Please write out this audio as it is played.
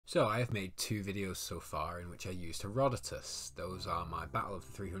So I have made 2 videos so far in which I used Herodotus. Those are my Battle of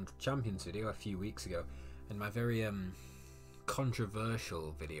the 300 Champions video a few weeks ago, and my very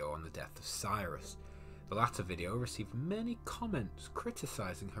controversial video on the death of Cyrus. The latter video received many comments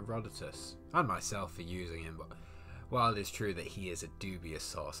criticising Herodotus, and myself for using him, but while it is true that he is a dubious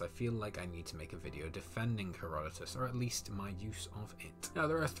source, I feel like I need to make a video defending Herodotus, or at least my use of it. Now,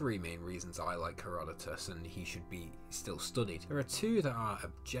 there are 3 main reasons I like Herodotus and he should be still studied. There are 2 that are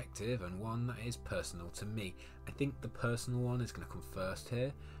objective and 1 that is personal to me. I think the personal one is going to come first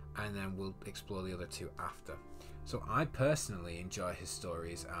here, and then we'll explore the other 2 after. So I personally enjoy his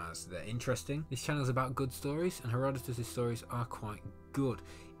stories as they're interesting. This channel is about good stories, and Herodotus' stories are quite good.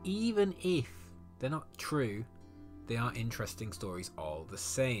 Even if they're not true, they are interesting stories all the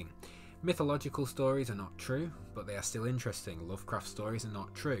same. Mythological stories are not true, but they are still interesting. Lovecraft stories are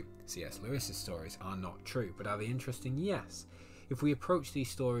not true. C.S. Lewis's stories are not true, but are they interesting? Yes. If we approach these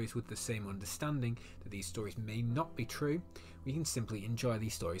stories with the same understanding that these stories may not be true, we can simply enjoy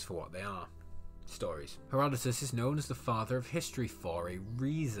these stories for what they are. Stories. Herodotus is known as the father of history for a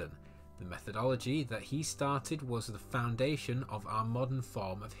reason. The methodology that he started was the foundation of our modern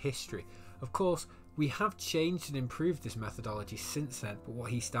form of history. Of course, we have changed and improved this methodology since then, but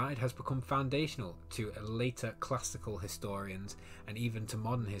what he started has become foundational to later classical historians and even to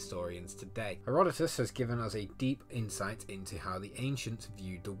modern historians today. Herodotus has given us a deep insight into how the ancients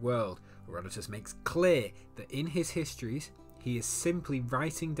viewed the world. Herodotus makes clear that in his histories, he is simply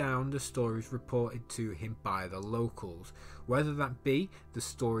writing down the stories reported to him by the locals, whether that be the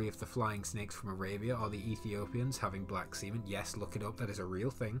story of the flying snakes from Arabia or the Ethiopians having black semen. Yes, look it up, that is a real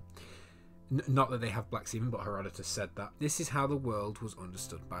thing. Not that they have black semen, but Herodotus said that. This is how the world was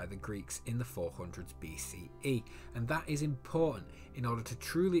understood by the Greeks in the 400s BCE, and that is important. In order to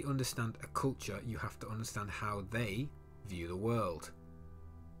truly understand a culture, you have to understand how they view the world.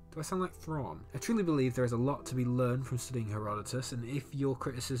 Do I sound like Thrawn? I truly believe there is a lot to be learned from studying Herodotus, and if your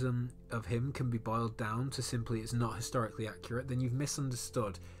criticism of him can be boiled down to simply it's not historically accurate, then you've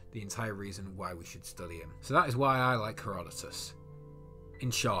misunderstood the entire reason why we should study him. So that is why I like Herodotus.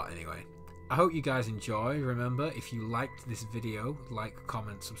 In short, anyway. I hope you guys enjoy. Remember, if you liked this video, like,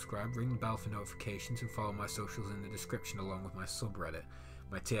 comment, subscribe, ring the bell for notifications, and follow my socials in the description along with my subreddit.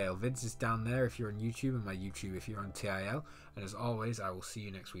 My TIL vids is down there if you're on YouTube, and my YouTube if you're on TIL. And as always, I will see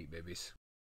you next week, babies.